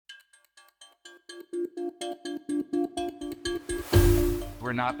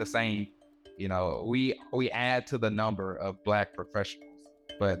We're not the same. We add to the number of Black professionals,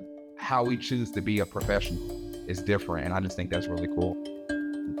 but how we choose to be a professional is different. And I just think that's really cool.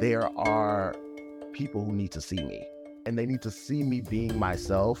 There are people who need to see me, and they need to see me being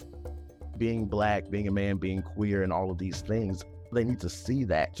myself, being Black, being a man, being queer, and all of these things. They need to see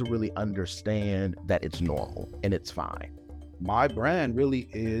that to really understand that it's normal and it's fine. My brand really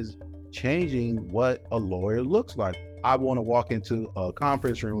is changing what a lawyer looks like. I want to walk into a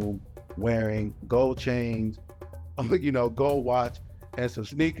conference room wearing gold chains, gold watch, and some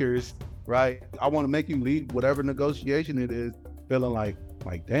sneakers, right? I want to make you lead whatever negotiation it is, feeling like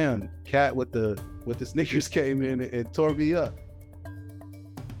damn, cat with the sneakers came in and tore me up.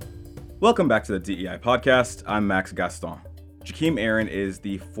 Welcome back to the DEI podcast. I'm Max Gaston. Jakeem Aaron is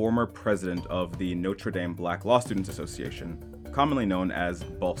the former president of the Notre Dame Black Law Students Association, commonly known as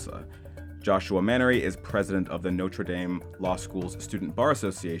BALSA. Joshua Mannery is president of the Notre Dame Law School's Student Bar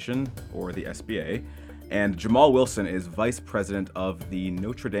Association, or the SBA, and Jamal Wilson is vice president of the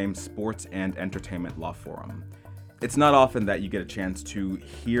Notre Dame Sports and Entertainment Law Forum. It's not often that you get a chance to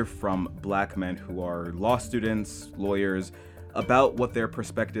hear from Black men who are law students, lawyers, about what their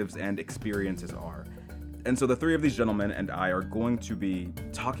perspectives and experiences are. And so the three of these gentlemen and I are going to be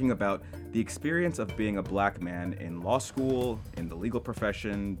talking about the experience of being a Black man in law school, in the legal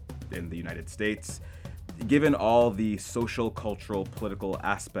profession, in the United States, given all the social, cultural, political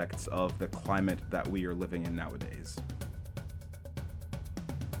aspects of the climate that we are living in nowadays.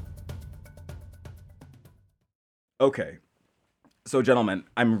 Okay, so gentlemen,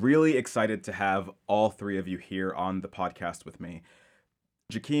 I'm really excited to have all three of you here on the podcast with me.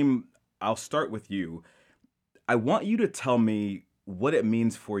 Jakeem, I'll start with you. I want you to tell me what it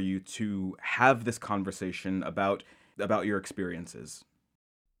means for you to have this conversation about your experiences.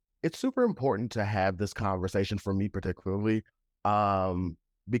 It's super important to have this conversation for me particularly,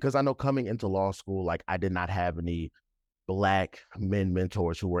 because I know coming into law school, like I did not have any Black men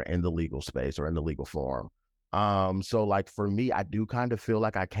mentors who were in the legal space or in the legal forum. So like for me, I do kind of feel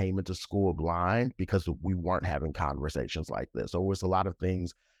like I came into school blind because we weren't having conversations like this. So it was a lot of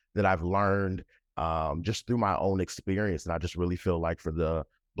things that I've learned just through my own experience. And I just really feel like for the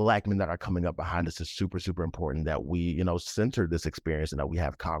Black men that are coming up behind us, it's super, super important that we, center this experience and that we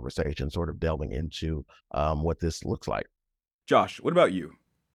have conversations sort of delving into what this looks like. Josh, what about you?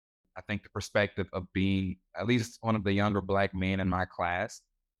 I think the perspective of being at least one of the younger Black men in my class,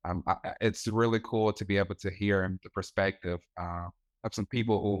 it's really cool to be able to hear the perspective of some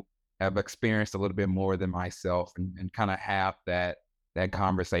people who have experienced a little bit more than myself and kind of have that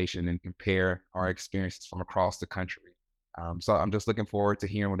conversation and compare our experiences from across the country. So I'm just looking forward to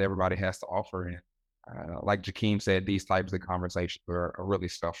hearing what everybody has to offer. And like Jakeem said, these types of conversations are really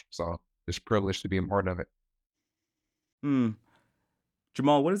special. So just privileged to be a part of it.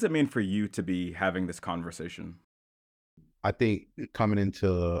 Jamal, what does it mean for you to be having this conversation? I think coming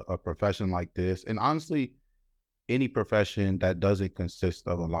into a profession like this, and honestly, any profession that doesn't consist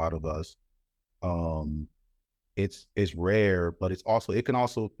of a lot of us, it's rare, but it can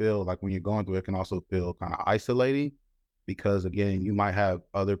also feel like when you're going through it can also feel kind of isolating, because again, you might have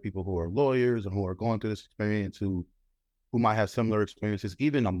other people who are lawyers and who are going through this experience who might have similar experiences,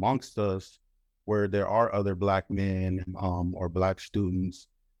 even amongst us, where there are other Black men or Black students.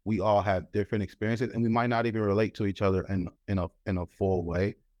 We all have different experiences, and we might not even relate to each other in a full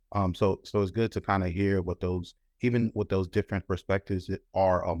way. So it's good to kind of hear what those different perspectives that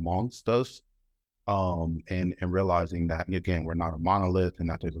are amongst us, and realizing that again we're not a monolith, and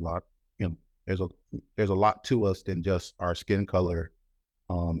that there's a lot, there's a lot to us than just our skin color,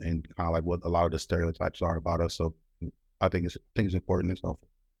 and kind of like what a lot of the stereotypes are about us. So I think it's important. It's helpful.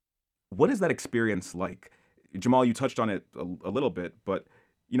 What is that experience like? Jamal, you touched on it a little bit, but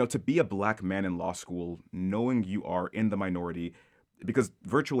to be a Black man in law school, knowing you are in the minority, because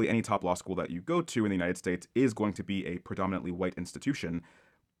virtually any top law school that you go to in the United States is going to be a predominantly white institution.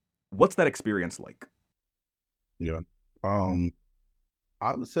 What's that experience like? Yeah.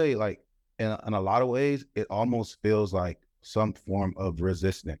 I would say like in a lot of ways, it almost feels like some form of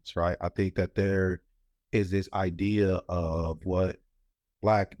resistance, right? I think that there is this idea of what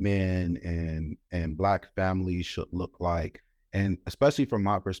Black men and Black families should look like. And especially from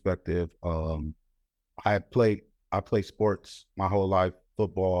my perspective, I played sports my whole life,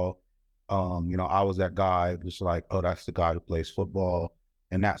 football. I was that guy who's like, oh, that's the guy who plays football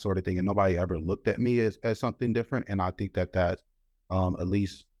and that sort of thing. And nobody ever looked at me as something different. And I think that at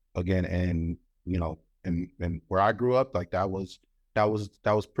least again, and and where I grew up, like that was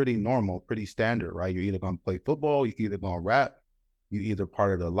pretty normal, pretty standard, right? You're either gonna play football, you're either gonna rap, you either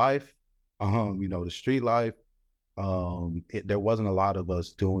part of the life, the street life. There wasn't a lot of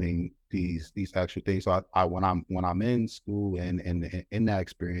us doing these extra things. So I when I'm in school and in that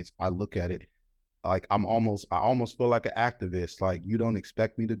experience, I look at it like I almost feel like an activist. Like, you don't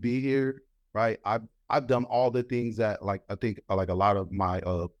expect me to be here, right? I've done all the things that, like, I think like a lot of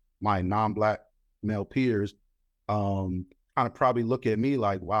my non-black male peers kind of probably look at me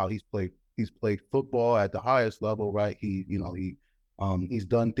like, wow, he's played football at the highest level, right? He's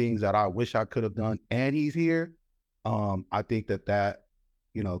done things that I wish I could have done, and he's here. I think that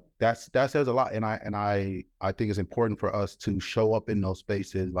says a lot, and I think it's important for us to show up in those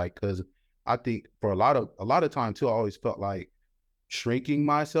spaces, like, because I think for a lot of time too, I always felt like shrinking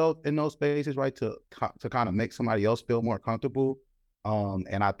myself in those spaces, right, to kind of make somebody else feel more comfortable.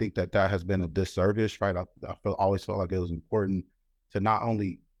 And I think that has been a disservice, right? Always felt like it was important to not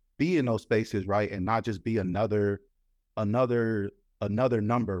only be in those spaces, right, and not just be another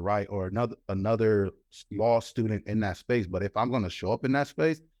number, right, or another law student in that space. But if I'm going to show up in that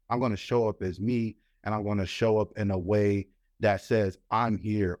space, I'm going to show up as me, and I'm going to show up in a way that says I'm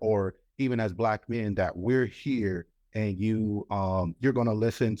here, or even as Black men, that we're here, and you're going to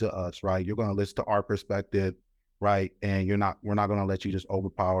listen to us, right? You're going to listen to our perspective, right? And we're not going to let you just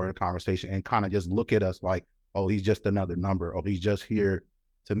overpower the conversation and kind of just look at us like, oh, he's just another number, or he's just here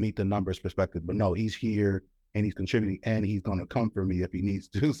to meet the numbers perspective. But no, he's here and he's contributing, and he's going to come for me if he needs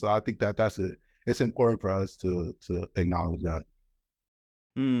to. So I think that it's important for us to acknowledge that.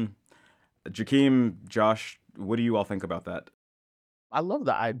 Jakeem, Josh, what do you all think about that? I love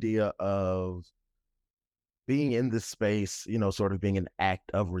the idea of being in this space, sort of being an act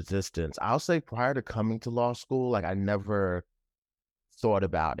of resistance. I'll say prior to coming to law school, like, I never thought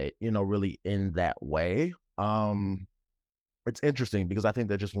about it, really in that way. It's interesting because I think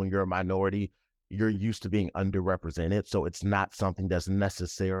that just when you're a minority, you're used to being underrepresented. So it's not something that's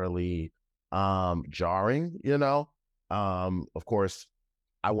necessarily jarring, Of course,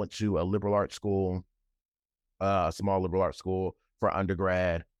 I went to a liberal arts school, a small liberal arts school for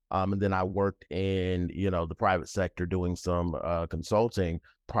undergrad. And then I worked in, the private sector doing some consulting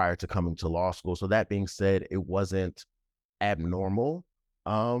prior to coming to law school. So that being said, it wasn't abnormal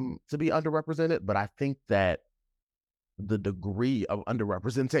to be underrepresented, but I think that the degree of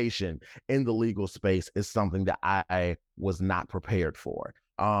underrepresentation in the legal space is something that I was not prepared for.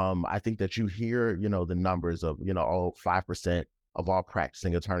 I think that you hear, the numbers of, 5% of all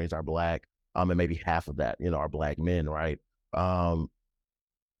practicing attorneys are Black, and maybe half of that, are Black men, right?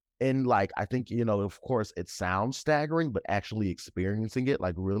 And like, I think, of course it sounds staggering, but actually experiencing it,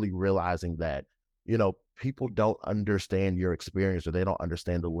 like really realizing that, people don't understand your experience, or they don't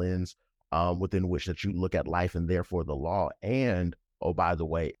understand the lens within which that you look at life, and therefore the law. And, oh, by the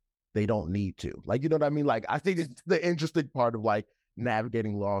way, they don't need to. Like, you know what I mean? Like, I think it's the interesting part of like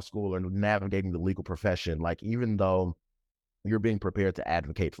navigating law school or navigating the legal profession. Like, even though you're being prepared to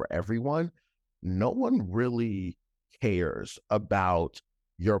advocate for everyone, no one really cares about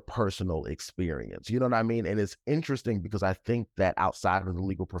your personal experience. You know what I mean? And it's interesting because I think that outside of the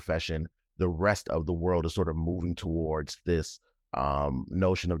legal profession, the rest of the world is sort of moving towards this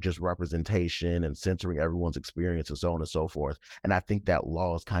notion of just representation and censoring everyone's experience and so on and so forth. And I think that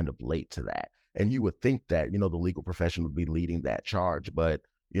law is kind of late to that. And you would think that, the legal profession would be leading that charge. But,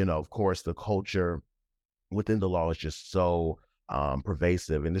 of course, the culture within the law is just so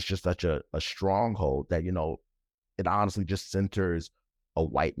pervasive, and it's just such a stronghold that, it honestly just centers a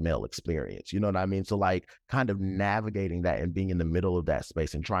white male experience. You know what I mean? So like kind of navigating that and being in the middle of that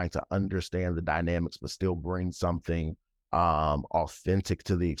space and trying to understand the dynamics, but still bring something authentic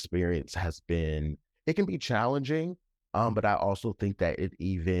to the experience it can be challenging. But I also think that it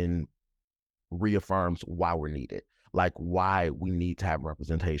even reaffirms why we're needed, like why we need to have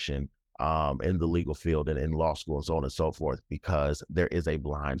representation in the legal field and in law school and so on and so forth, because there is a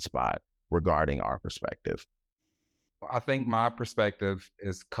blind spot regarding our perspective. I think my perspective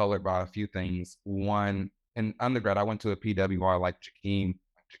is colored by a few things. One, in undergrad, I went to a PWI, like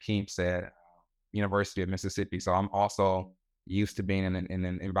Jakeem said, University of Mississippi. So I'm also used to being in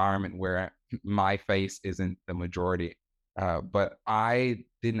an environment where my face isn't the majority. But I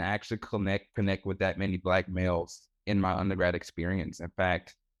didn't actually connect with that many Black males in my undergrad experience. In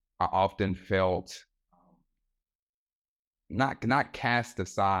fact, I often felt not cast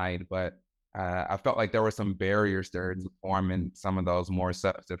aside, but I felt like there were some barriers there to forming some of those more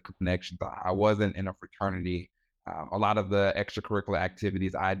substantive connections. I wasn't in a fraternity. A lot of the extracurricular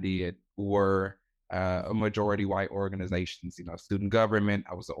activities I did were a majority white organizations, student government.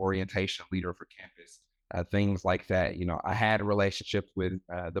 I was an orientation leader for campus, things like that. I had relationships with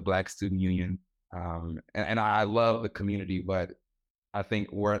the Black Student Union, and I love the community, but I think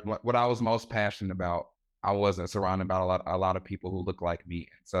what I was most passionate about, I wasn't surrounded by a lot of people who look like me.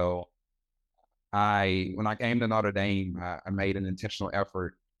 So when I came to Notre Dame, I made an intentional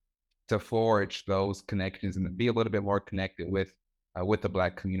effort to forge those connections and to be a little bit more connected with the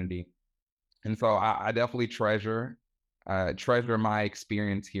Black community. And so I definitely treasure my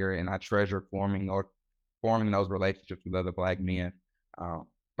experience here, and I treasure forming those relationships with other Black men.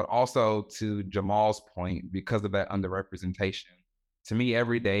 But also to Jamal's point, because of that underrepresentation, to me,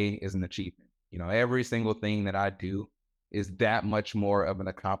 every day is an achievement. Every single thing that I do is that much more of an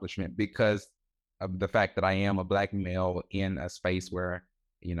accomplishment because of the fact that I am a Black male in a space where,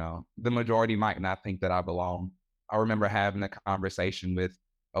 the majority might not think that I belong. I remember having a conversation with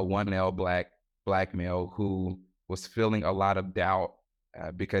a 1L Black male who was feeling a lot of doubt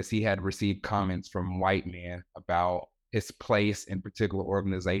because he had received comments from white men about his place in particular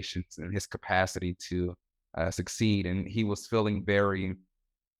organizations and his capacity to succeed. And he was feeling very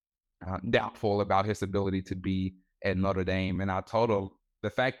doubtful about his ability to be at Notre Dame. And I told him, the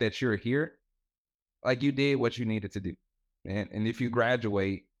fact that you're here, like, you did what you needed to do. And if you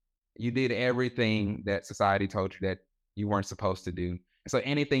graduate, you did everything that society told you that you weren't supposed to do. So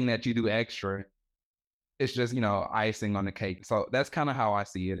anything that you do extra, it's just, icing on the cake. So that's kind of how I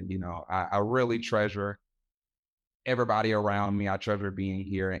see it. I really treasure everybody around me. I treasure being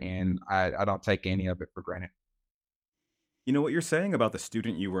here, and I don't take any of it for granted. What you're saying about the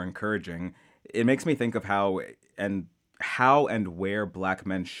student you were encouraging, it makes me think of how and where Black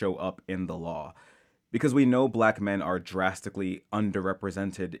men show up in the law. Because we know Black men are drastically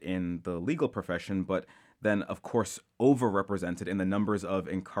underrepresented in the legal profession, but then, of course, overrepresented in the numbers of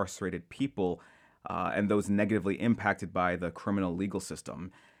incarcerated people and those negatively impacted by the criminal legal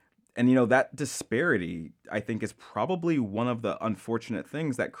system. And, that disparity, I think, is probably one of the unfortunate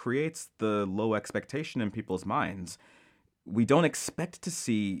things that creates the low expectation in people's minds. We don't expect to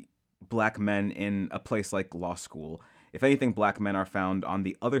see Black men in a place like law school. If anything, Black men are found on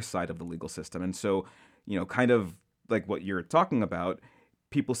the other side of the legal system. And so, kind of like what you're talking about,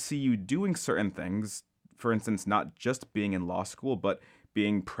 people see you doing certain things, for instance, not just being in law school, but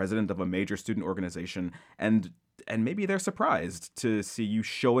being president of a major student organization. And maybe they're surprised to see you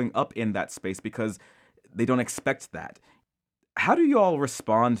showing up in that space because they don't expect that. How do you all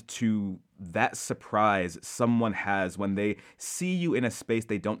respond to that surprise someone has when they see you in a space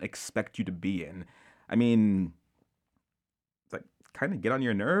they don't expect you to be in? I mean, it's like kind of get on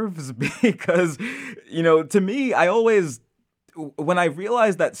your nerves because, to me, when I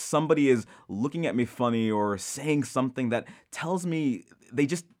realize that somebody is looking at me funny or saying something that tells me they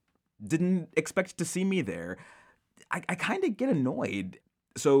just didn't expect to see me there, I kind of get annoyed.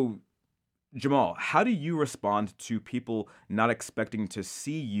 So, Jamal, how do you respond to people not expecting to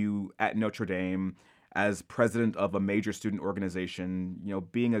see you at Notre Dame as president of a major student organization,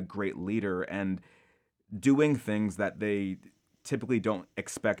 being a great leader and doing things that they typically don't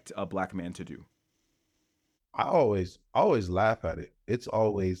expect a Black man to do? I always laugh at it. It's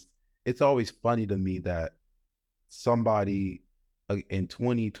always funny to me that somebody in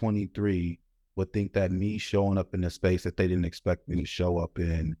 2023 would think that me showing up in a space that they didn't expect me to show up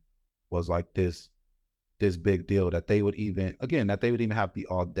in was like this big deal, that they would even have the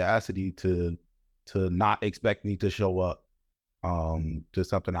audacity to not expect me to show up to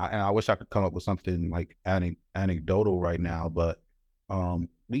something. And I wish I could come up with something like anecdotal right now, but and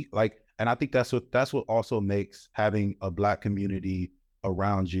I think that's what also makes having a Black community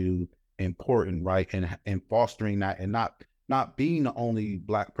around you important, right? And fostering that, and not being the only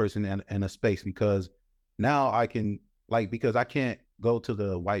Black person in a space, because now I can, because I can't go to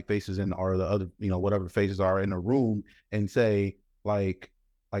the white faces or the other, whatever faces are in the room and say why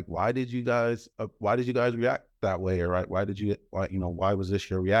did you guys react that way? Or right, why was this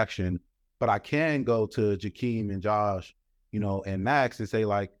your reaction? But I can go to Jakeem and Josh, and Max, and say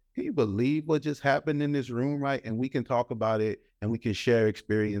can you believe what just happened in this room, right? And we can talk about it, and we can share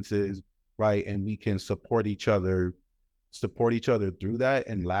experiences, right? And we can support each other through that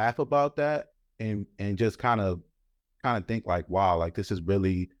and laugh about that, and just kind of think wow, this is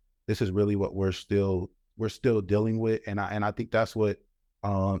really what we're still dealing with. And I think that's what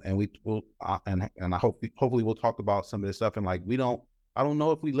and we will and I hopefully we'll talk about some of this stuff. And I don't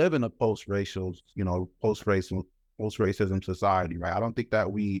know if we live in a post-racial, post-racism society, right? I don't think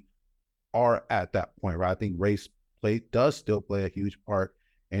that we are at that point, right? I think race does still play a huge part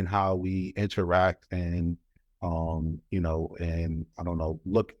in how we interact and and I don't know,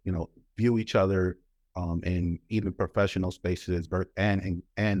 view each other in even professional spaces and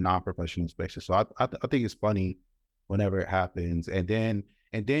non-professional spaces. So I think it's funny whenever it happens, and then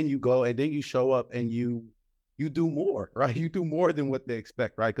you go and then you show up and you you do more, right? You do more than what they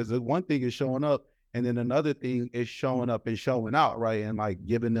expect, right? Because the one thing is showing up, and then another thing is showing up and showing out, right? And like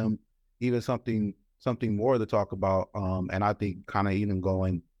giving them even something more to talk about. And I think kind of even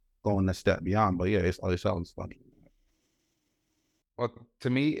going a step beyond. But yeah, it sounds funny. Well, to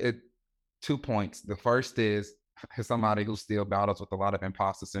me, 2 points. The first is, as somebody who still battles with a lot of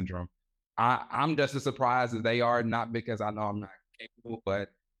imposter syndrome, I'm just as surprised as they are, not because I know I'm not capable, but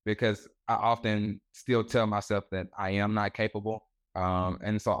because I often still tell myself that I am not capable.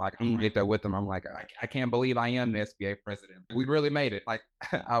 And so like I'm right there with them. I'm like, I can't believe I am the SBA president. We really made it. Like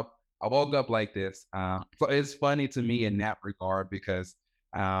I woke up like this. So it's funny to me in that regard because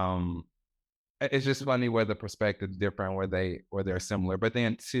um, it's just funny where the perspective's different, where they're similar. But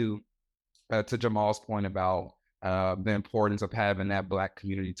then to Jamal's point about the importance of having that Black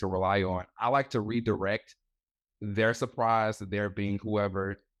community to rely on, I like to redirect their surprise that they're being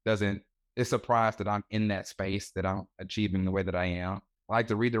whoever doesn't is surprised that I'm in that space, that I'm achieving the way that I am. I like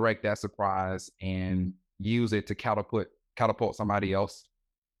to redirect that surprise and use it to catapult somebody else,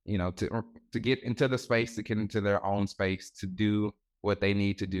 to get into the space, to get into their own space, to do what they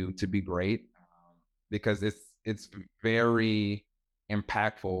need to do to be great. Because it's very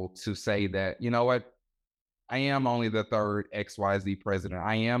impactful to say that, you know what, I am only the third XYZ president.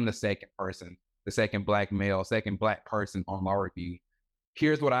 I am the second person, the second Black male, second Black person on my review.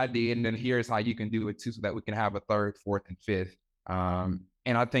 Here's what I did, and then here's how you can do it too, so that we can have a third, fourth, and fifth. And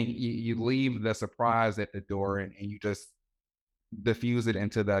I think you leave the surprise at the door, and you just diffuse it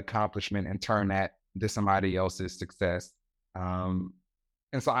into the accomplishment and turn that into somebody else's success. And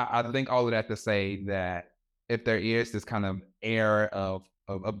so I think all of that to say that if there is this kind of air of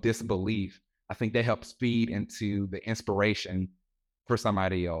disbelief, I think that helps feed into the inspiration for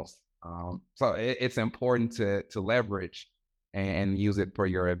somebody else. So it's important to leverage and use it for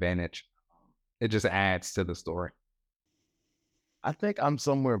your advantage. It just adds to the story. I think I'm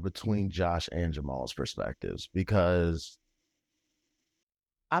somewhere between Josh and Jamal's perspectives because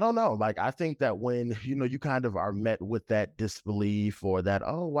I don't know. Like, I think that when, you kind of are met with that disbelief or that,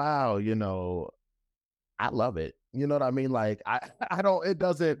 oh, wow, I love it. You know what I mean? Like, I don't, it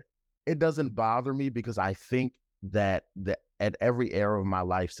doesn't bother me because I think that at every era of my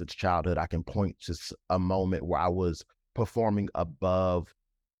life since childhood, I can point to a moment where I was performing above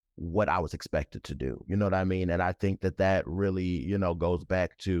what I was expected to do. You know what I mean? And I think that really, goes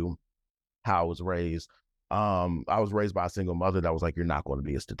back to how I was raised. I was raised by a single mother that was like, you're not going to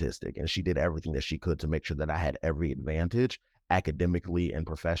be a statistic. And she did everything that she could to make sure that I had every advantage academically and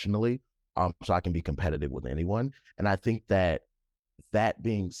professionally, so I can be competitive with anyone. And I think that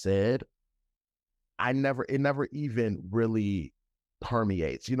being said, it never even really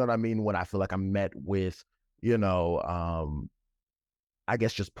permeates. You know what I mean? When I feel like I'm met with, I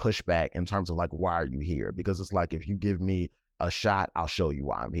guess just pushback in terms of like, why are you here? Because it's like, if you give me a shot, I'll show you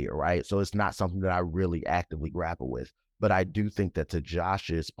why I'm here, right? So it's not something that I really actively grapple with. But I do think that, to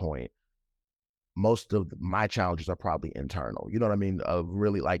Josh's point, most of my challenges are probably internal. You know what I mean? Of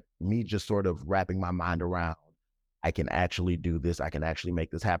really like me just sort of wrapping my mind around, I can actually do this. I can actually make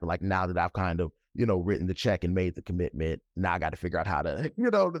this happen. Like, now that I've kind of, written the check and made the commitment, now I got to figure out how to,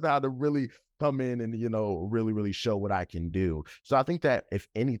 how to really come in and, really, really show what I can do. So I think that if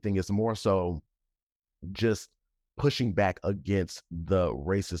anything, it's more so just pushing back against the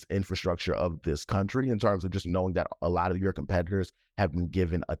racist infrastructure of this country, in terms of just knowing that a lot of your competitors have been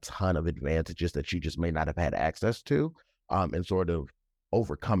given a ton of advantages that you just may not have had access to, and sort of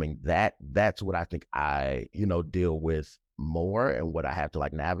overcoming that. That's what I think I, deal with more, and what I have to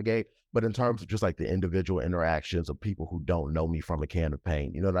like navigate. But in terms of just like the individual interactions of people who don't know me from a can of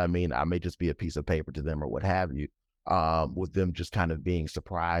paint, you know what I mean? I may just be a piece of paper to them or what have you, with them just kind of being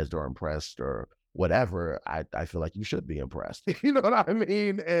surprised or impressed or whatever. I feel like you should be impressed. You know what I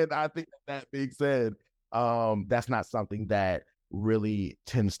mean? And I think that being said, that's not something that really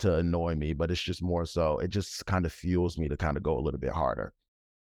tends to annoy me, but it's just more so, it just kind of fuels me to kind of go a little bit harder.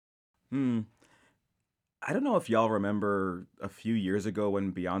 I don't know if y'all remember a few years ago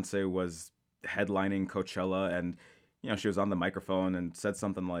when Beyonce was headlining Coachella, and she was on the microphone and said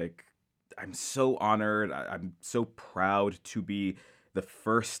something like, "I'm so honored. I'm so proud to be the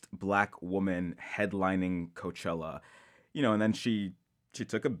first Black woman headlining Coachella." And then she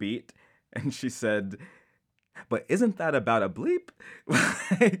took a beat and she said, "But isn't that about a bleep?"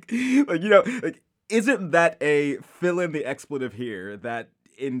 like, isn't that a fill in the expletive here that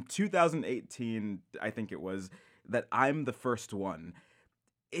in 2018, I think it was, that I'm the first one.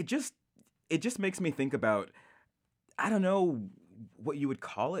 It just makes me think about, I don't know what you would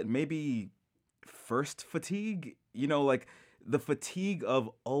call it, maybe first fatigue, like the fatigue of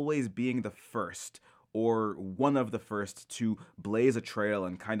always being the first, or one of the first to blaze a trail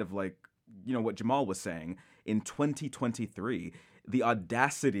and kind of like, what Jamal was saying in 2023. The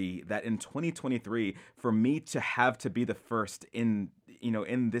audacity that in 2023 for me to have to be the first in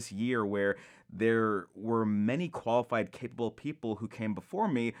this year where there were many qualified, capable people who came before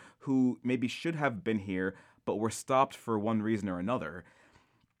me who maybe should have been here but were stopped for one reason or another.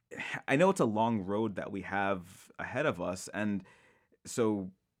 I know it's a long road that we have ahead of us, and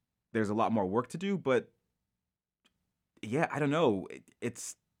so there's a lot more work to do, but yeah, I don't know. It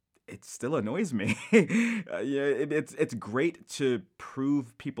still annoys me. It's great to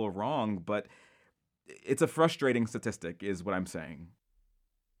prove people wrong, but it's a frustrating statistic, is what I'm saying.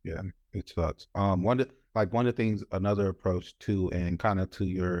 Yeah, it sucks. One of the things, another approach to, and kind of to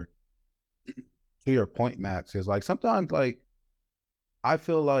your point, Max, is like sometimes like I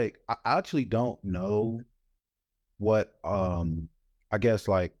feel like I actually don't know what I guess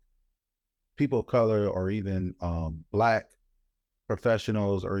like people of color or even Black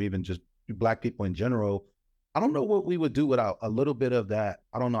professionals or even just Black people in general, I don't know what we would do without a little bit of that,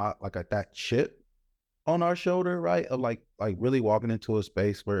 I don't know, like that chip on our shoulder, right? Of like really walking into a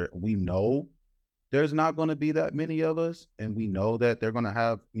space where we know there's not going to be that many of us, and we know that they're going to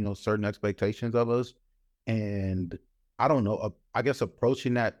have, certain expectations of us. And I don't know, I guess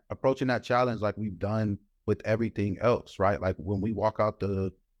approaching that challenge like we've done with everything else, right? Like when we walk out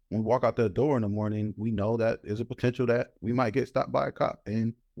the door in the morning, we know that there's a potential that we might get stopped by a cop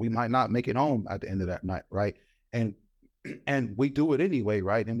and we might not make it home at the end of that night, right? And we do it anyway,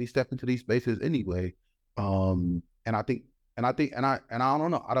 right? And we step into these spaces anyway. And I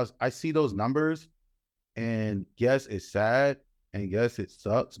don't know. I see those numbers, and yes, it's sad, and yes, it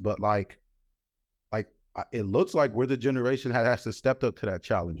sucks, but like it looks like we're the generation that has to step up to that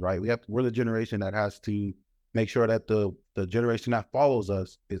challenge, right? We're the generation that has to make sure that the generation that follows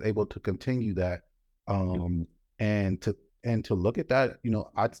us is able to continue that, and to look at that,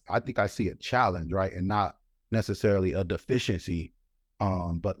 I think I see a challenge, right, and not necessarily a deficiency,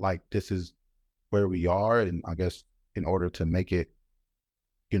 but like this is where we are, and I guess in order to make it,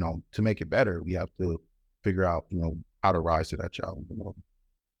 better, we have to figure out, how to rise to that challenge.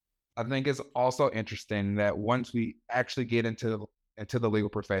 I think it's also interesting that once we actually get into the legal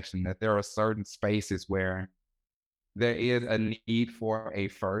profession, that there are certain spaces where there is a need for a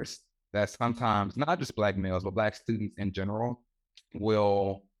first that sometimes not just Black males, but Black students in general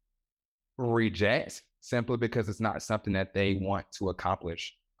will reject simply because it's not something that they want to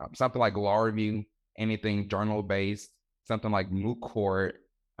accomplish. Something like law review, anything journal-based, something like moot court,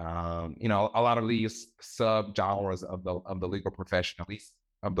 a lot of these sub-genres of the legal profession, at least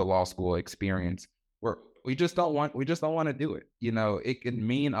of the law school experience, where we just don't want to do it. It can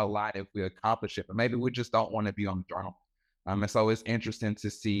mean a lot if we accomplish it, but maybe we just don't want to be on the journal. And so it's interesting to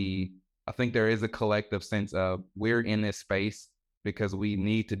see. I think there is a collective sense of we're in this space because we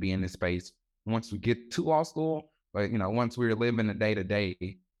need to be in this space once we get to law school. But once we're living the day to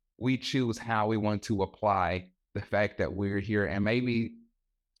day, we choose how we want to apply the fact that we're here, and maybe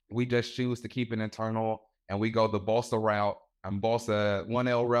we just choose to keep it internal and we go the BOSA route. I'm BOSA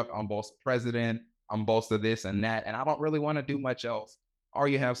 1L rep, I'm BOSA president, I'm BOSA this and that, and I don't really want to do much else. Or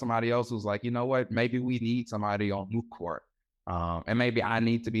you have somebody else who's like, you know what, maybe we need somebody on moot court. And maybe I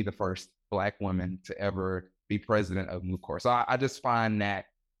need to be the first Black woman to ever be president of moot court. So I just find that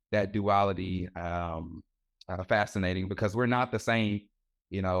duality fascinating, because we're not the same.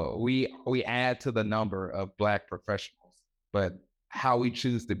 We add to the number of Black professionals, but how we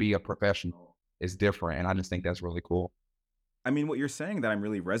choose to be a professional is different. And I just think that's really cool. I mean, what you're saying that I'm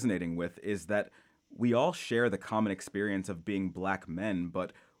really resonating with is that we all share the common experience of being Black men,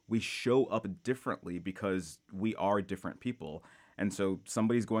 but we show up differently because we are different people. And so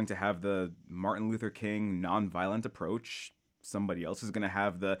somebody's going to have the Martin Luther King nonviolent approach. Somebody else is going to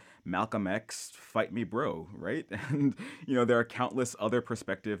have the Malcolm X fight me bro, right? And, there are countless other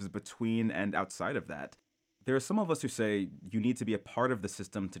perspectives between and outside of that. There are some of us who say you need to be a part of the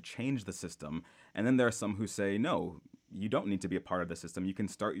system to change the system. And then there are some who say, no, you don't need to be a part of the system. You can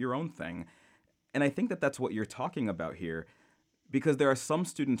start your own thing. And I think that that's what you're talking about here, because there are some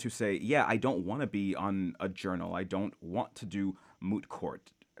students who say, yeah, I don't want to be on a journal. I don't want to do moot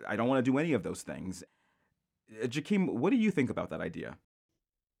court. I don't want to do any of those things. Jakeem, what do you think about that idea?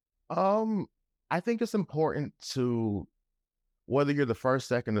 I think it's important to, whether you're the first,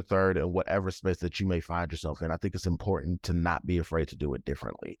 second, or third, in whatever space that you may find yourself in, I think it's important to not be afraid to do it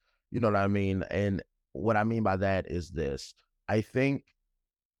differently. You know what I mean? And what I mean by that is this. I think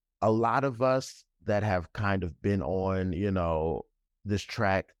a lot of us that have kind of been on, this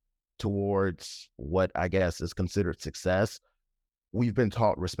track towards what I guess is considered success, we've been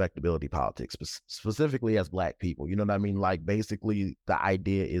taught respectability politics, specifically as Black people. You know what I mean? Like, basically, the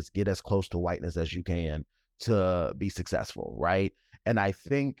idea is get as close to whiteness as you can to be successful, right? And I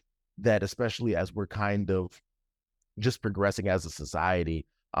think that, especially as we're kind of just progressing as a society,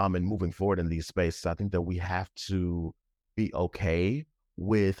 and moving forward in these spaces, I think that we have to be okay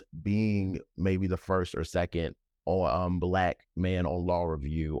with being maybe the first or second or Black man on Law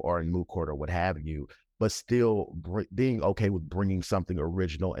Review or in Moot Court or what have you, but still being okay with bringing something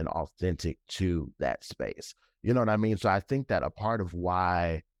original and authentic to that space. You know what I mean? So I think that a part of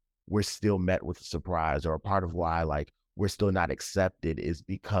why we're still met with a surprise, or a part of why like we're still not accepted, is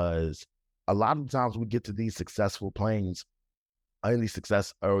because a lot of times we get to these successful planes and these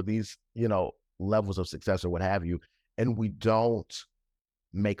success, or these, you know, levels of success or what have you, and we don't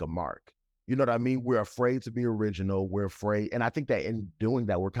make a mark. You know what I mean? We're afraid to be original. We're afraid. And I think that in doing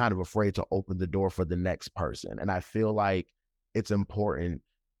that, we're kind of afraid to open the door for the next person. And I feel like it's important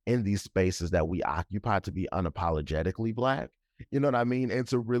in these spaces that we occupy to be unapologetically Black. You know what I mean? And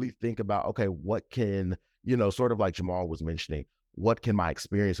to really think about, okay, what can, you know, sort of like Jamal was mentioning, what can my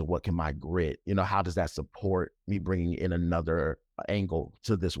experience and what can my grit, you know, how does that support me bringing in another angle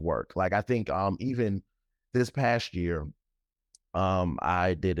to this work? Like, I think even this past year,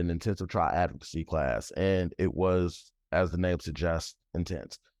 I did an intensive trial advocacy class, and it was, as the name suggests,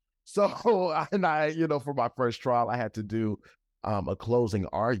 intense. So, and I, you know, for my first trial, I had to do a closing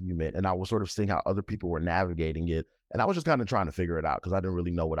argument, and I was sort of seeing how other people were navigating it. And I was just kind of trying to figure it out because I didn't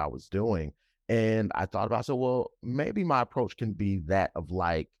really know what I was doing. And I thought about, so, well, maybe my approach can be that of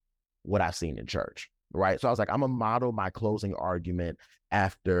like what I've seen in church, right? So I was like, I'm gonna model my closing argument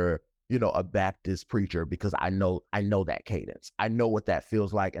after, you know, a Baptist preacher, because I know that cadence. I know what that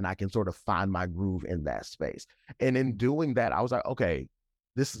feels like, and I can sort of find my groove in that space. And in doing that, I was like, okay,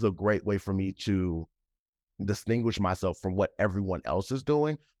 this is a great way for me to distinguish myself from what everyone else is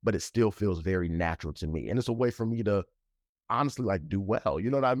doing, but it still feels very natural to me. And it's a way for me to honestly like do well, you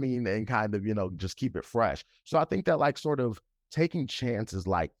know what I mean? And kind of, you know, just keep it fresh. So I think that like sort of taking chances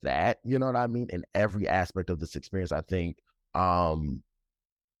like that, you know what I mean, in every aspect of this experience, I think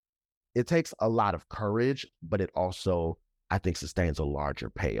it takes a lot of courage, but it also, I think, sustains a larger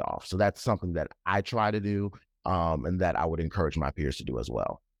payoff. So that's something that I try to do, and that I would encourage my peers to do as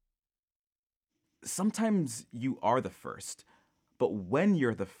well. Sometimes you are the first, but when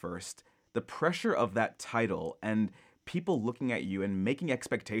you're the first, the pressure of that title and people looking at you and making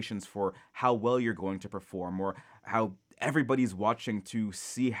expectations for how well you're going to perform, or how everybody's watching to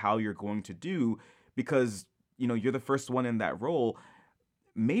see how you're going to do because, you know, you're the first one in that role,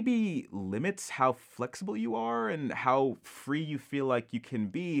 maybe limits how flexible you are and how free you feel like you can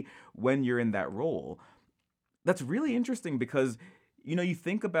be when you're in that role. That's really interesting because, you know, you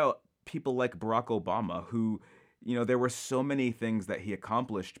think about people like Barack Obama, who, you know, there were so many things that he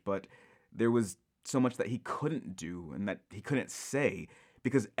accomplished, but there was so much that he couldn't do and that he couldn't say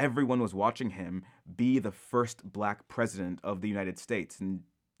because everyone was watching him be the first Black president of the United States and,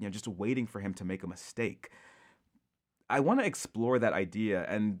 you know, just waiting for him to make a mistake. I want to explore that idea,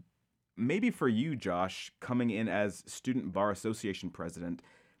 and maybe for you, Josh, coming in as Student Bar Association president,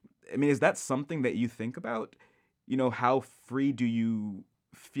 I mean, is that something that you think about? You know, how free do you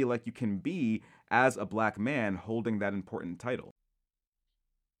feel like you can be as a Black man holding that important title?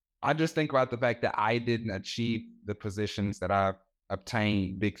 I just think about the fact that I didn't achieve the positions that I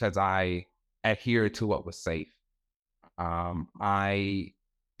obtained because I adhered to what was safe. I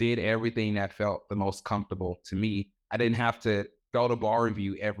did everything that felt the most comfortable to me. I didn't have to go to bar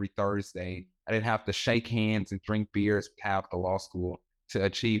review every Thursday. I didn't have to shake hands and drink beers with half the law school to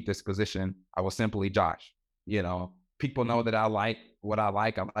achieve this position. I was simply Josh. You know, people know that I like what I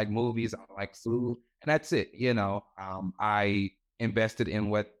like. I like movies, I like food, and that's it. You know, I invested in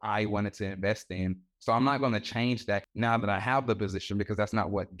what I wanted to invest in. So I'm not going to change that now that I have the position because that's not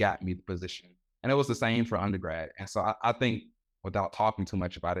what got me the position. And it was the same for undergrad. And so I think without talking too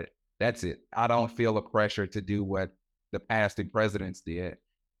much about it, that's it. I don't feel a pressure to do what the past presidents did.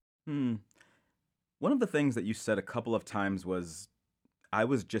 One of the things that you said a couple of times was, I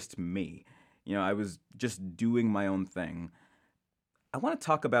was just me. You know, I was just doing my own thing. I want to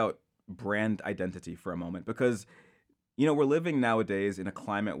talk about brand identity for a moment because, you know, we're living nowadays in a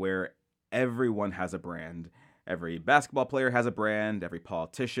climate where everyone has a brand. Every basketball player has a brand. Every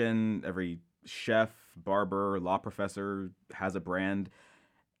politician, every chef, barber, law professor has a brand.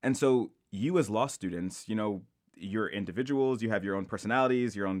 And so you as law students, you know, you're individuals, you have your own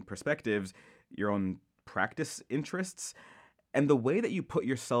personalities, your own perspectives, your own practice interests. And the way that you put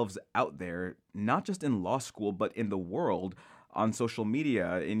yourselves out there, not just in law school, but in the world, on social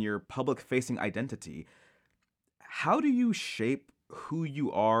media, in your public-facing identity, how do you shape who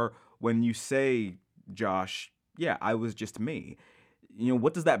you are when you say, Josh, yeah, I was just me.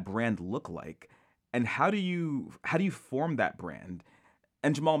 What does that brand look like? And how do you form that brand?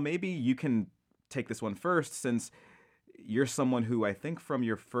 And Jamal, maybe you can take this one first, since you're someone who, I think, from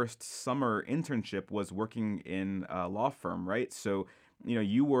your first summer internship was working in a law firm, right? So,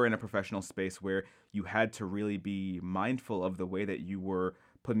 you were in a professional space where you had to really be mindful of the way that you were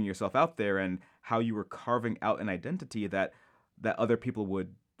putting yourself out there and how you were carving out an identity that other people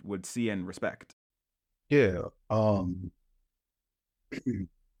would see and respect. Yeah. I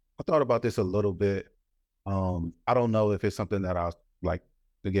thought about this a little bit. I don't know if it's something that I like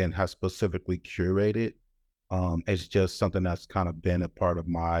again has specifically curated. It's just something that's kind of been a part of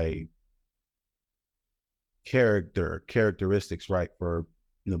my characteristics, right, for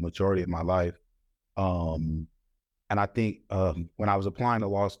the majority of my life. Um, and I think when I was applying to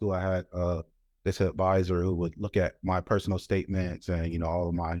law school, I had this advisor who would look at my personal statements and all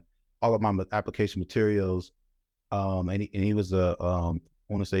of my application materials. And he was I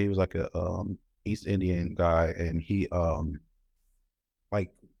want to say he was like a East Indian guy, and he like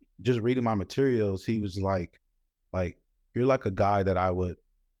just reading my materials, he was like you're like a guy that I would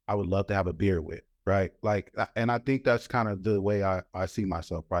love to have a beer with, right? Like, and I think that's kind of the way I see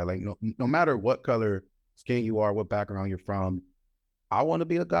myself, right? Like, no matter what color skin you are, what background you're from, I want to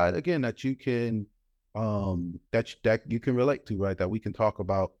be a guy again that you can that you can relate to, right? That we can talk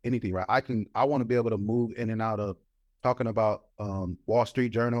about anything, right? I want to be able to move in and out of talking about Wall Street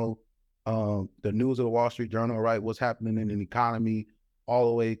Journal, the news of the Wall Street Journal, right? What's happening in the economy, all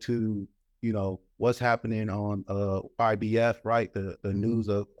the way to what's happening on IBF, right? The news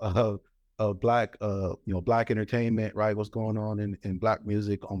of black black entertainment, right? What's going on in black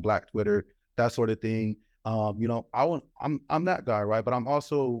music on Black Twitter, that sort of thing. I'm that guy, right? But I'm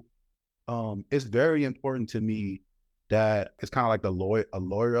also it's very important to me that it's kind of like a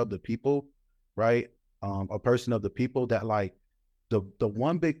lawyer of the people, right? A person of the people that like the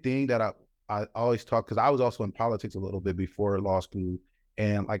one big thing that I always talk, because I was also in politics a little bit before law school.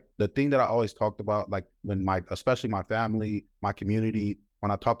 And like the thing that I always talked about, like when especially my family, my community,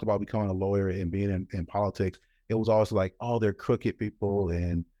 when I talked about becoming a lawyer and being in politics, it was always like, oh, they're crooked people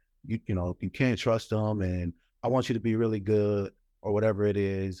and you can't trust them. And I want you to be really good or whatever it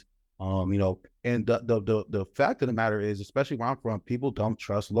is. And the fact of the matter is, especially where I'm from, people don't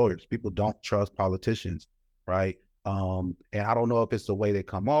trust lawyers. People don't trust politicians, right? And I don't know if it's the way they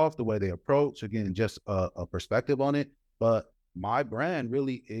come off, the way they approach, again, just a perspective on it. But my brand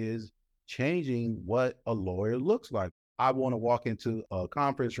really is changing what a lawyer looks like. I want to walk into a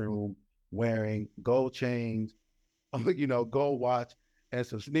conference room wearing gold chains, gold watch and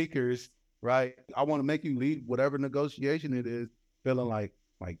some sneakers, right? I want to make you leave whatever negotiation it is, feeling like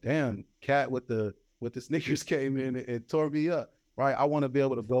damn, cat with the sneakers came in and tore me up, right? I want to be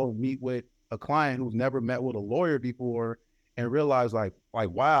able to go meet with a client who's never met with a lawyer before and realize like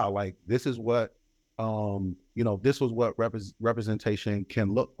wow, like this is what this was what representation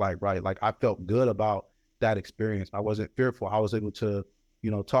can look like, right? Like I felt good about that experience. I wasn't fearful. I was able to,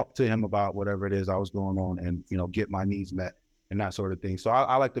 talk to him about whatever it is I was going on and, get my needs met and that sort of thing. So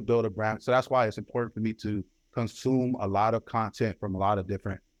I like to build a brand. So that's why it's important for me to consume a lot of content from a lot of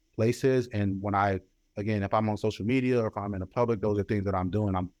different places. And when if I'm on social media or if I'm in the public, those are things that I'm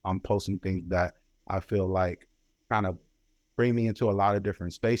doing. I'm posting things that I feel like kind of bring me into a lot of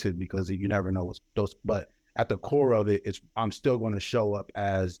different spaces, because you never know what's those. But at the core of it, I'm still going to show up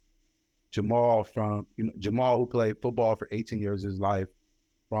as Jamal Jamal, who played football for 18 years of his life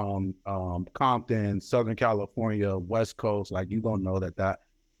from Compton, Southern California, West Coast. Like you're gonna know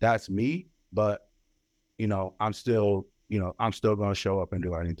that's me. But I'm still going to show up and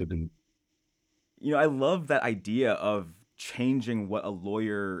do what I need to do. I love that idea of changing what a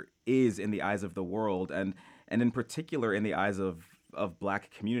lawyer is in the eyes of the world, and in particular in the eyes of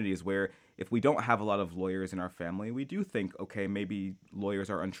Black communities, where if we don't have a lot of lawyers in our family, we do think, okay, maybe lawyers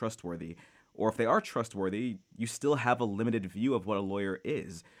are untrustworthy. Or if they are trustworthy, you still have a limited view of what a lawyer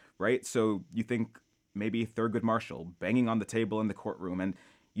is, right? So you think maybe Thurgood Marshall banging on the table in the courtroom, and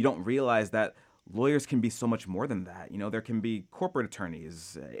you don't realize that lawyers can be so much more than that. There can be corporate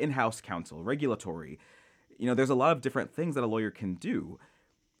attorneys, in-house counsel, regulatory. There's a lot of different things that a lawyer can do.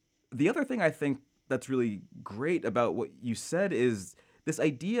 The other thing I think that's really great about what you said is this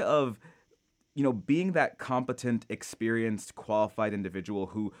idea of, being that competent, experienced, qualified individual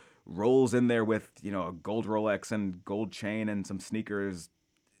who rolls in there with, a gold Rolex and gold chain and some sneakers.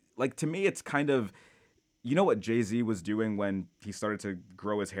 Like, to me, it's kind of, what Jay-Z was doing when he started to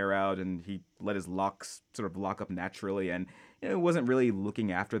grow his hair out and he let his locks sort of lock up naturally, and wasn't really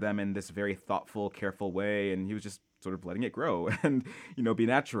looking after them in this very thoughtful, careful way, and he was just sort of letting it grow and, be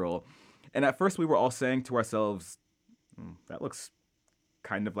natural. And at first we were all saying to ourselves, that looks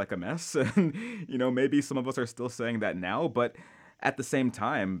kind of like a mess. And, maybe some of us are still saying that now, but at the same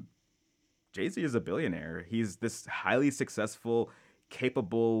time, Jay-Z is a billionaire. He's this highly successful,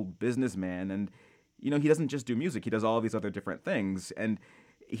 capable businessman. And, he doesn't just do music. He does all these other different things. And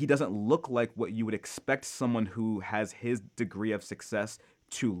he doesn't look like what you would expect someone who has his degree of success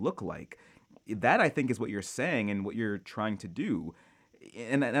to look like. That, I think, is what you're saying and what you're trying to do.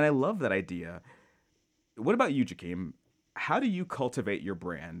 And I love that idea. What about you, Jakeem? How do you cultivate your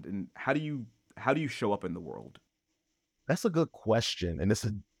brand, and how do you show up in the world? That's a good question. And it's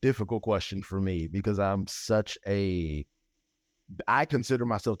a difficult question for me because I consider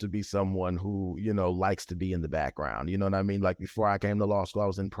myself to be someone who, likes to be in the background. You know what I mean? Like before I came to law school, I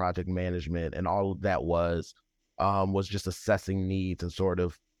was in project management, and all of that was just assessing needs and sort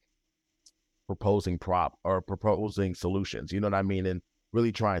of proposing solutions, you know what I mean? And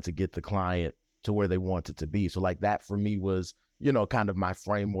really trying to get the client to where they wanted to be. So like that for me was, kind of my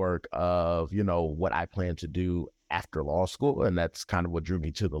framework of, what I plan to do after law school. And that's kind of what drew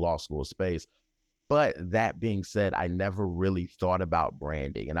me to the law school space. But that being said, I never really thought about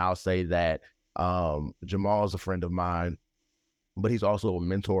branding. And I'll say that Jamal is a friend of mine, but he's also a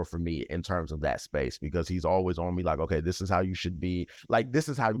mentor for me in terms of that space, because he's always on me like, okay, this is how you should be. Like, this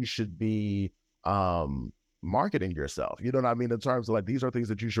is how you should be marketing yourself. You know what I mean? In terms of like, these are things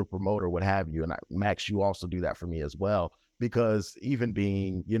that you should promote or what have you. And Max, you also do that for me as well, because even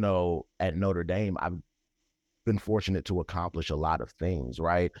being, at Notre Dame, I've been fortunate to accomplish a lot of things,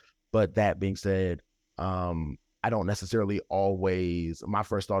 right? But that being said, I don't necessarily always, my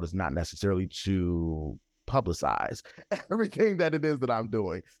first thought is not necessarily to publicize everything that it is that I'm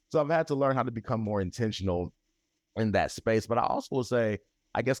doing. So I've had to learn how to become more intentional in that space. But I also will say,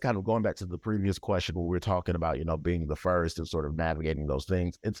 I guess kind of going back to the previous question where we were talking about, being the first and sort of navigating those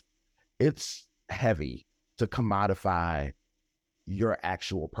things, it's heavy to commodify your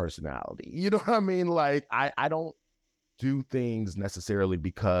actual personality. You know what I mean? Like, I don't do things necessarily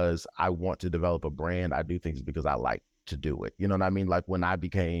because I want to develop a brand. I do things because I like to do it. You know what I mean? Like when I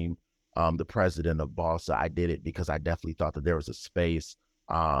became the president of BALSA, I did it because I definitely thought that there was a space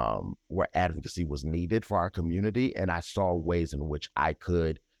where advocacy was needed for our community. And I saw ways in which I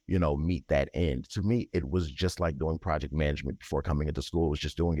could, meet that end. To me, it was just like doing project management before coming into school. It was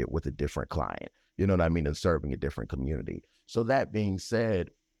just doing it with a different client, you know what I mean? And serving a different community. So that being said,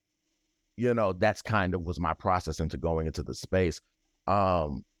 that's kind of was my process into going into the space.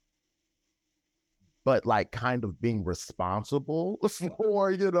 But like kind of being responsible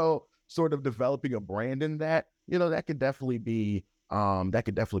for, sort of developing a brand in that, that could definitely be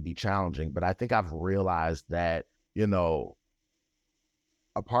challenging. But I think I've realized that,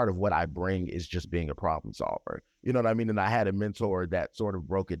 a part of what I bring is just being a problem solver. You know what I mean? And I had a mentor that sort of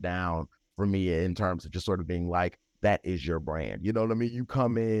broke it down for me in terms of just sort of being like, that is your brand. You know what I mean? You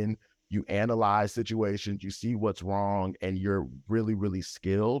come in, you analyze situations, you see what's wrong, and you're really, really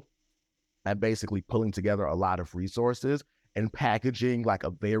skilled at basically pulling together a lot of resources and packaging like a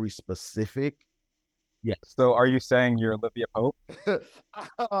very specific. Yeah. So are you saying you're Olivia Pope?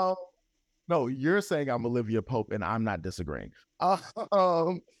 No, you're saying I'm Olivia Pope, and I'm not disagreeing. But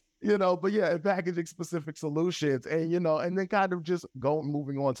yeah, and packaging specific solutions, and and then kind of just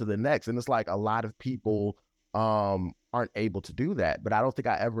moving on to the next. And it's like a lot of people aren't able to do that, but I don't think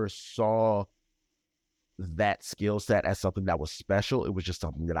I ever saw that skill set as something that was special. It was just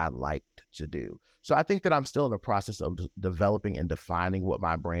something that I liked to do. So I think that I'm still in the process of developing and defining what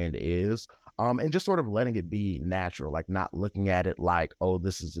my brand is. And just sort of letting it be natural, like not looking at it like, oh,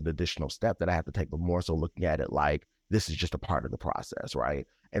 this is an additional step that I have to take, but more so looking at it like this is just a part of the process, right?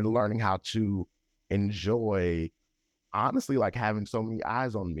 And learning how to enjoy, honestly, like having so many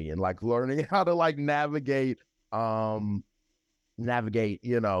eyes on me, and like learning how to like navigate, just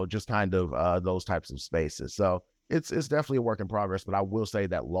kind of those types of spaces. So it's definitely a work in progress, but I will say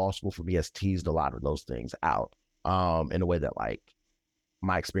that law school for me has teased a lot of those things out in a way that like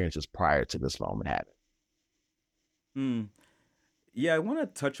my experiences prior to this moment haven't. Yeah, I want to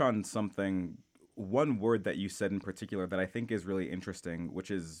touch on one word that you said in particular that I think is really interesting, which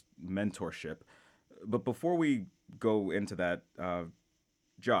is mentorship. But before we go into that,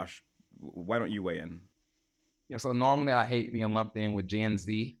 Josh, why don't you weigh in? Yeah, so normally I hate being lumped in with Gen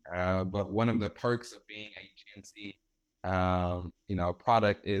Z, but one of the perks of being a Gen Z,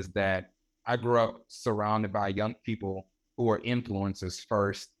 product is that I grew up surrounded by young people who are influencers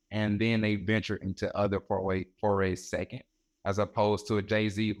first, and then they venture into other forays second, as opposed to a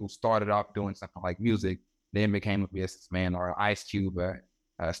Jay-Z who started off doing something like music, then became a businessman, or Ice Cube,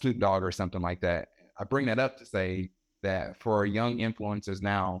 Snoop Dogg, or something like that. I bring that up to say that for young influencers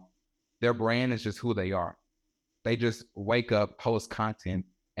now, their brand is just who they are. They just wake up, post content,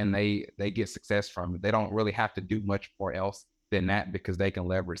 and they get success from it. They don't really have to do much more else than that because they can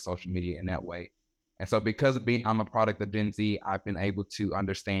leverage social media in that way. And so because I'm a product of Gen Z, I've been able to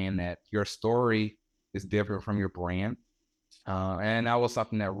understand that your story is different from your brand. And that was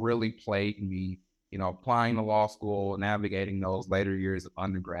something that really plagued me, applying to law school, navigating those later years of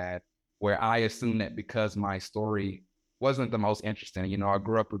undergrad, where I assumed that because my story wasn't the most interesting, I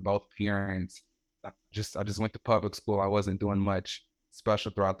grew up with both parents. I just went to public school. I wasn't doing much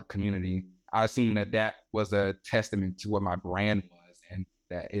special throughout the community. I assumed that was a testament to what my brand was, and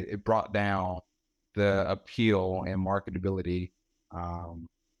that it brought down the appeal and marketability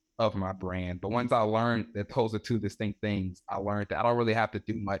of my brand. But once I learned that those are two distinct things, I learned that I don't really have to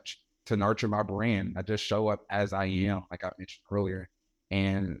do much to nurture my brand. I just show up as I am, like I mentioned earlier,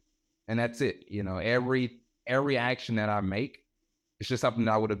 and that's it. Every action that I make, it's just something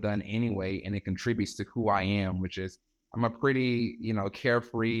that I would have done anyway, and it contributes to who I am, which is I'm a pretty,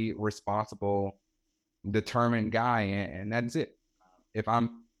 carefree, responsible, determined guy, and that's it. If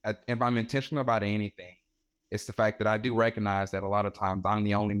I'm intentional about anything, it's the fact that I do recognize that a lot of times I'm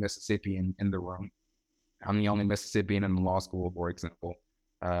the only Mississippian in the room. I'm the only Mississippian in the law school, for example,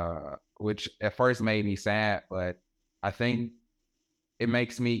 which at first made me sad, but I think it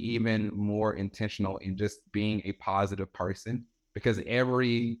makes me even more intentional in just being a positive person, because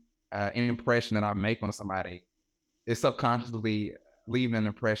every impression that I make on somebody is subconsciously leaving an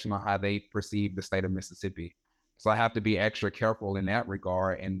impression on how they perceive the state of Mississippi. So I have to be extra careful in that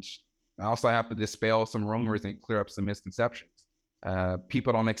regard. And I also have to dispel some rumors and clear up some misconceptions.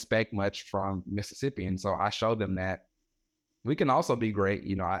 People don't expect much from Mississippi. And so I show them that we can also be great.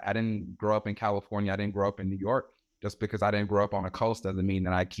 I didn't grow up in California. I didn't grow up in New York. Just because I didn't grow up on the coast doesn't mean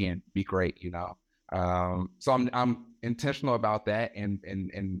that I can't be great, So I'm intentional about that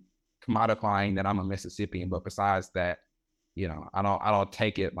and commodifying that I'm a Mississippian. But besides that, I don't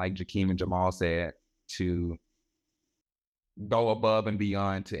take it, like Jakeem and Jamal said, to go above and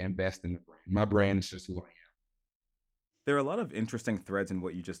beyond to invest in the brand. My brand is just who I am. There are a lot of interesting threads in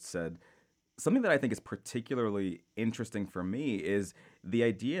what you just said. Something that I think is particularly interesting for me is the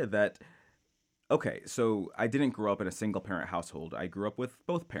idea that, okay, so I didn't grow up in a single parent household. I grew up with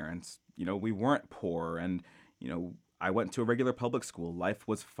both parents. We weren't poor, and, I went to a regular public school. Life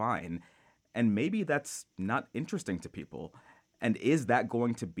was fine. And maybe that's not interesting to people. And is that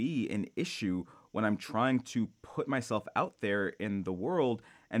going to be an issue when I'm trying to put myself out there in the world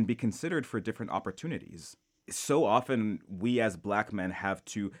and be considered for different opportunities? So often we as Black men have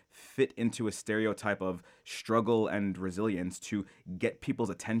to fit into a stereotype of struggle and resilience to get people's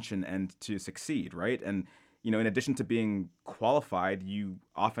attention and to succeed, right? And, in addition to being qualified, you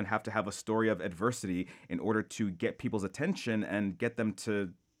often have to have a story of adversity in order to get people's attention and get them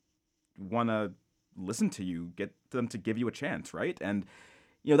to want to listen to you, get them to give you a chance, right? And,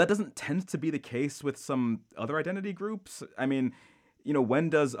 that doesn't tend to be the case with some other identity groups. I mean,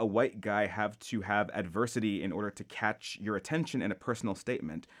 when does a white guy have to have adversity in order to catch your attention in a personal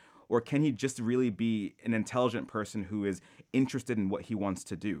statement? Or can he just really be an intelligent person who is interested in what he wants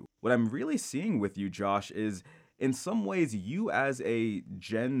to do? What I'm really seeing with you, Josh, is in some ways you as a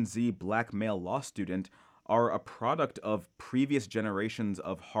Gen Z Black male law student are a product of previous generations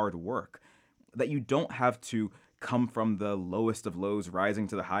of hard work, that you don't have to come from the lowest of lows rising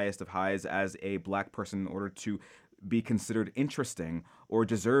to the highest of highs as a Black person in order to be considered interesting or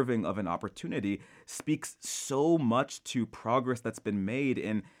deserving of an opportunity, speaks so much to progress that's been made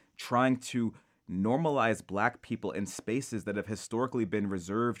in trying to normalize Black people in spaces that have historically been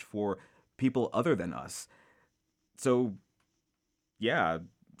reserved for people other than us. So, yeah,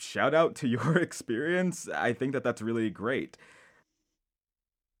 shout out to your experience. I think that that's really great.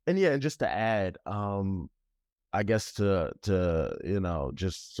 And yeah, and just to add, I guess to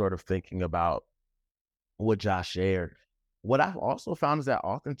just sort of thinking about what Josh shared, what I've also found is that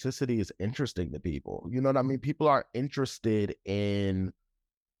authenticity is interesting to people. You know what I mean? People are interested in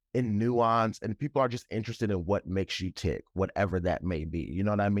nuance, and people are just interested in what makes you tick, whatever that may be. You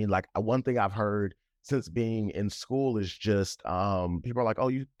know what I mean? Like, one thing I've heard since being in school is just people are like, oh,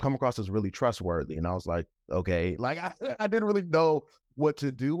 you come across as really trustworthy. And I was like, okay, like I didn't really know what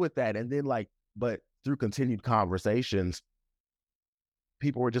to do with that. And then but through continued conversations,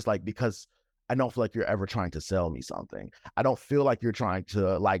 people were just like, because I don't feel like you're ever trying to sell me something. I don't feel like you're trying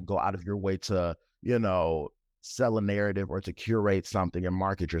to go out of your way to, sell a narrative or to curate something and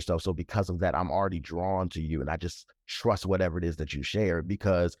market yourself. So because of that, I'm already drawn to you, and I just trust whatever it is that you share,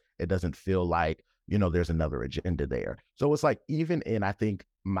 because it doesn't feel like, there's another agenda there. So it's like, even in, I think,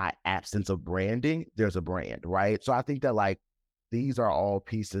 my absence of branding, there's a brand, right? So I think that like these are all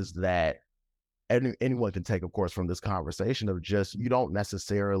pieces that anyone can take, of course, from this conversation of just, you don't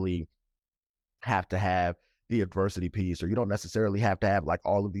necessarily have to have the adversity piece, or you don't necessarily have to have like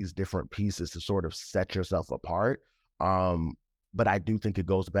all of these different pieces to sort of set yourself apart. But I do think it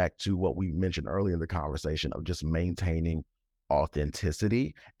goes back to what we mentioned earlier in the conversation of just maintaining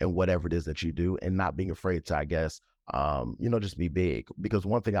authenticity in whatever it is that you do, and not being afraid to, I guess, just be big. Because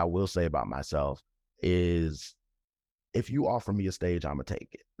one thing I will say about myself is, if you offer me a stage, I'm gonna take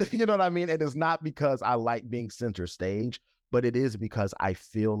it. You know what I mean? And it's not because I like being center stage, but it is because I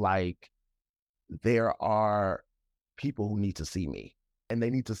feel like there are people who need to see me, and they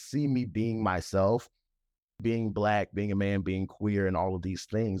need to see me being myself, being Black, being a man, being queer, and all of these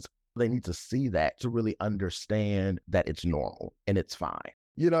things. They need to see that to really understand that it's normal and it's fine.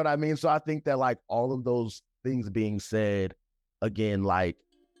 You know what I mean? So I think that like all of those things being said, again, like,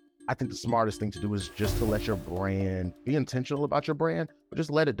 I think the smartest thing to do is just to let your brand, be intentional about your brand, but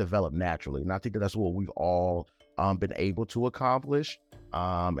just let it develop naturally. And I think that that's what we've all been able to accomplish.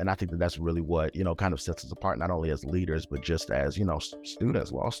 And I think that that's really what, kind of sets us apart, not only as leaders, but just as,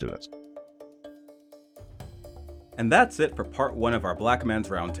 students, law students. And that's it for part 1 of our Black Men's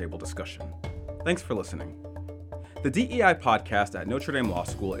Roundtable discussion. Thanks for listening. The DEI podcast at Notre Dame Law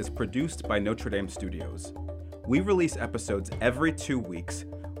School is produced by Notre Dame Studios. We release episodes every 2 weeks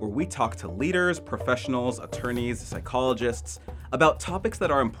where we talk to leaders, professionals, attorneys, psychologists about topics that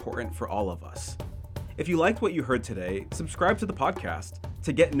are important for all of us. If you liked what you heard today, subscribe to the podcast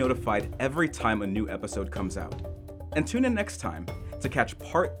to get notified every time a new episode comes out. And tune in next time to catch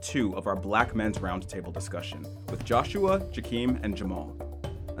part 2 of our Black Men's Roundtable discussion with Joshua, Jakeem, and Jamal.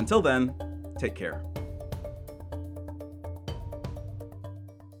 Until then, take care.